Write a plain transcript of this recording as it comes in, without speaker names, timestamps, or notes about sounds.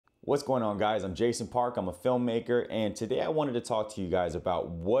What's going on, guys? I'm Jason Park. I'm a filmmaker, and today I wanted to talk to you guys about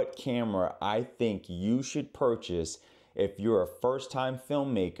what camera I think you should purchase if you're a first-time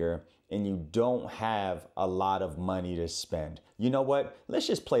filmmaker and you don't have a lot of money to spend. You know what? Let's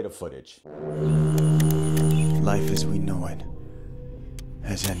just play the footage. Life as we know it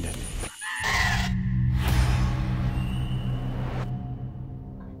has ended.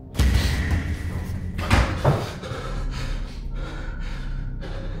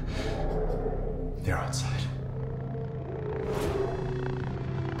 They're outside.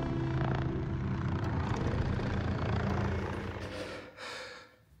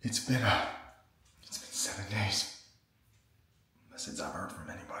 It's been 7 days since I've heard from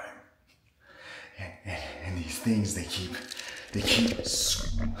anybody. And these things, they keep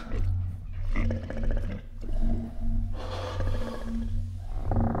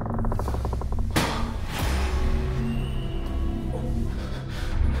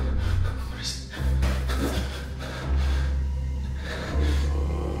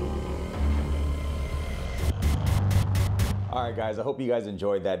All right, guys, I hope you guys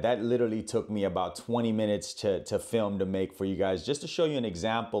enjoyed that. That literally took me about 20 minutes to film, to make for you guys, just to show you an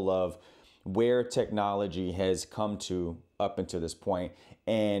example of where technology has come to up until this point.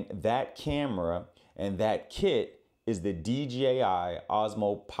 And that camera and that kit is the DJI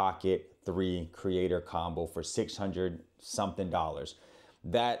Osmo Pocket 3 Creator Combo for $600 something.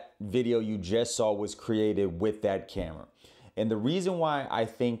 That video you just saw was created with that camera. And the reason why I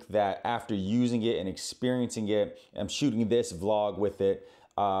think that after using it and experiencing it, I'm shooting this vlog with it,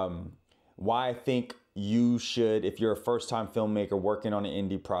 why I think you should, if you're a first-time filmmaker working on an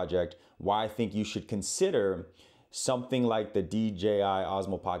indie project, why I think you should consider something like the DJI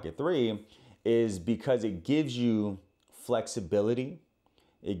Osmo Pocket 3 is because it gives you flexibility,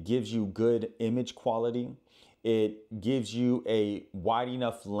 it gives you good image quality, it gives you a wide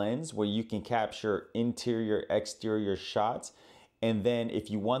enough lens where you can capture interior, exterior shots. And then if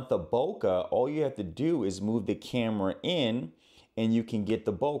you want the bokeh, all you have to do is move the camera in and you can get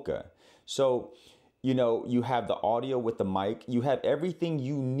the bokeh. So, you know, you have the audio with the mic, you have everything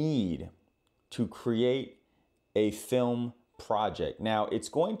you need to create a film project. Now, it's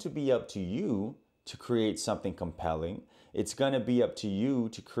going to be up to you to create something compelling. It's going to be up to you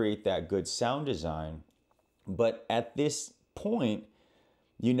to create that good sound design. But at this point,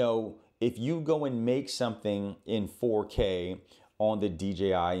 you know, if you go and make something in 4K on the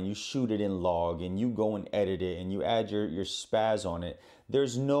DJI and you shoot it in log and you go and edit it and you add your spaz on it,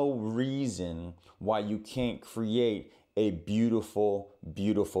 there's no reason why you can't create a beautiful,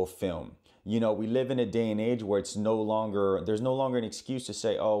 beautiful film. You know, we live in a day and age where there's no longer an excuse to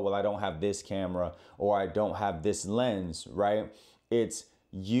say, oh, well, I don't have this camera or I don't have this lens, right? It's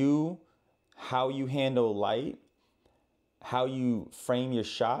you, how you handle light, how you frame your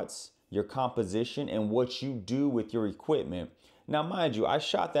shots, your composition, and what you do with your equipment. Now, mind you, I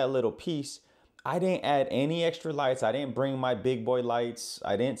shot that little piece. I didn't add any extra lights. I didn't bring my big boy lights.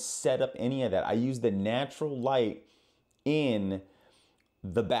 I didn't set up any of that. I used the natural light in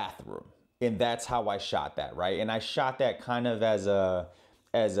the bathroom. And that's how I shot that, right? And I shot that kind of as a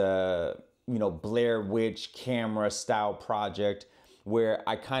you know, Blair Witch camera style project, where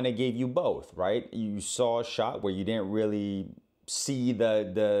I kind of gave you both, right? You saw a shot where you didn't really see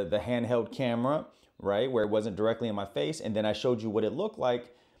the handheld camera, right? Where it wasn't directly in my face. And then I showed you what it looked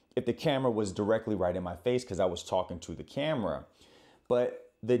like if the camera was directly right in my face, because I was talking to the camera.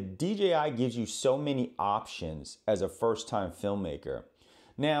 But the DJI gives you so many options as a first-time filmmaker.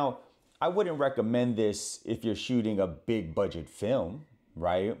 Now, I wouldn't recommend this if you're shooting a big budget film,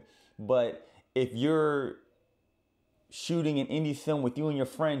 right? But if you're shooting an indie film with you and your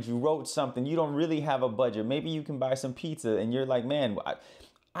friends, you wrote something, you don't really have a budget, maybe you can buy some pizza and you're like, man,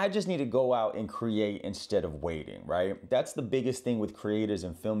 I just need to go out and create instead of waiting, right? That's the biggest thing with creators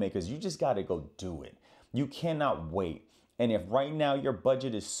and filmmakers. You just got to go do it. You cannot wait. And if right now your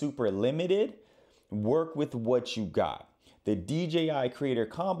budget is super limited, work with what you got. The DJI Creator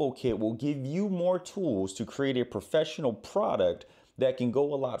Combo Kit will give you more tools to create a professional product that can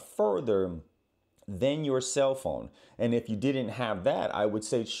go a lot further than your cell phone. And if you didn't have that, I would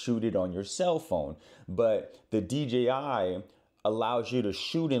say shoot it on your cell phone. But the DJI allows you to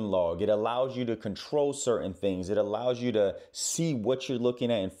shoot in log. It allows you to control certain things. It allows you to see what you're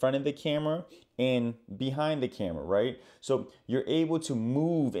looking at in front of the camera and behind the camera, right? So you're able to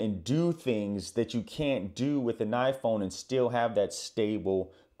move and do things that you can't do with an iPhone and still have that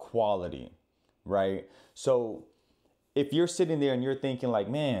stable quality, right? So if you're sitting there and you're thinking like,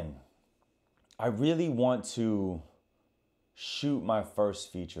 man, I really want to shoot my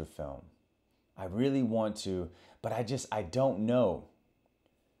first feature film. I really want to, but I don't know.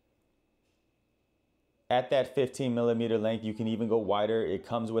 at that 15 millimeter length. You can even go wider. It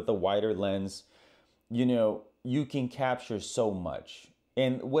comes with a wider lens. You know, you can capture so much.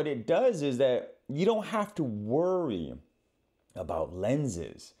 And what it does is that you don't have to worry about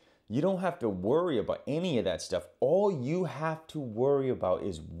lenses. You don't have to worry about any of that stuff. All you have to worry about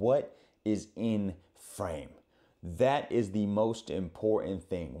is what is in frame. That is the most important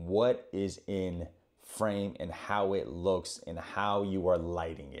thing. What is in frame and how it looks and how you are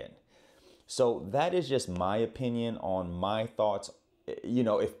lighting it. So that is just my opinion on my thoughts. You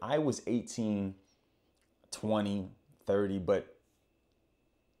know, if I was 18, 20, 30, but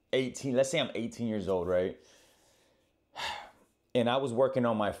 18, let's say I'm 18 years old, right? And I was working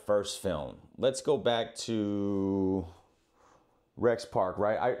on my first film. Let's go back to Rex Park,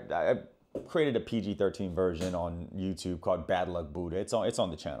 right? I created a PG-13 version on YouTube called Bad Luck Buddha. It's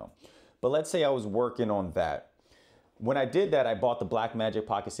on the channel. But let's say I was working on that. When I did that, I bought the Blackmagic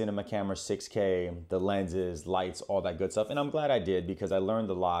Pocket Cinema camera 6K, the lenses, lights, all that good stuff. And I'm glad I did because I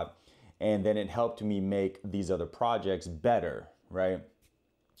learned a lot. And then it helped me make these other projects better, right?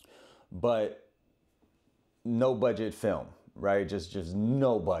 But no budget film, right? Just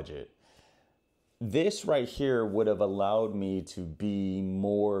no budget. This right here would have allowed me to be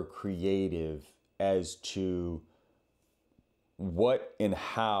more creative as to what and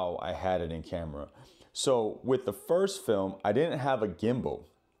how I had it in camera. So with the first film, I didn't have a gimbal.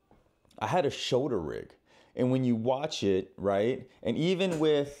 I had a shoulder rig. And when you watch it, right, and even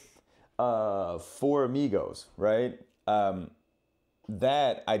with Four Amigos, right,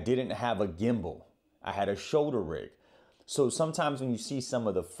 that I didn't have a gimbal. I had a shoulder rig. So sometimes when you see some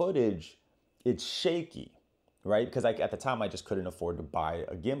of the footage, it's shaky, right? Because at the time I just couldn't afford to buy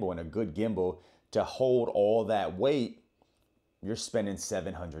a gimbal, and a good gimbal to hold all that weight, you're spending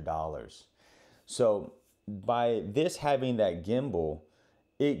 $700. So by this having that gimbal,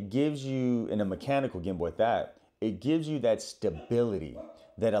 it gives you, and a mechanical gimbal at that, it gives you that stability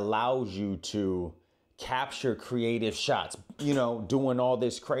that allows you to capture creative shots, you know, doing all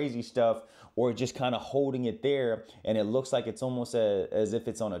this crazy stuff, or just kind of holding it there and it looks like it's almost as if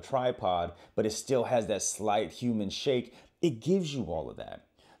it's on a tripod, but it still has that slight human shake. It gives you all of that.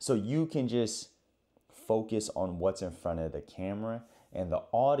 So you can just focus on what's in front of the camera, and the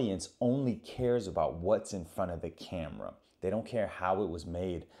audience only cares about what's in front of the camera. They don't care how it was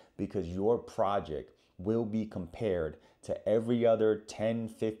made, because your project will be compared to every other 10,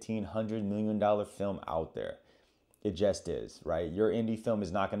 15, $100 million film out there. It just is, right? Your indie film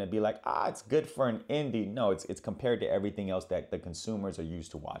is not going to be like, it's good for an indie. No, it's compared to everything else that the consumers are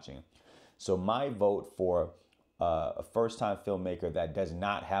used to watching. So my vote for a first-time filmmaker that does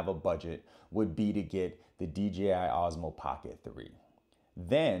not have a budget would be to get the DJI Osmo Pocket 3.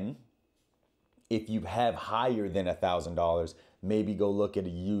 Then, if you have higher than $1,000, maybe go look at a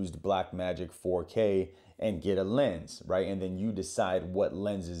used Blackmagic 4K and get a lens, right? And then you decide what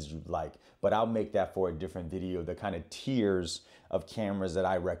lenses you like. But I'll make that for a different video, the kind of tiers of cameras that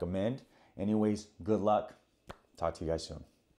I recommend. Anyways, good luck. Talk to you guys soon.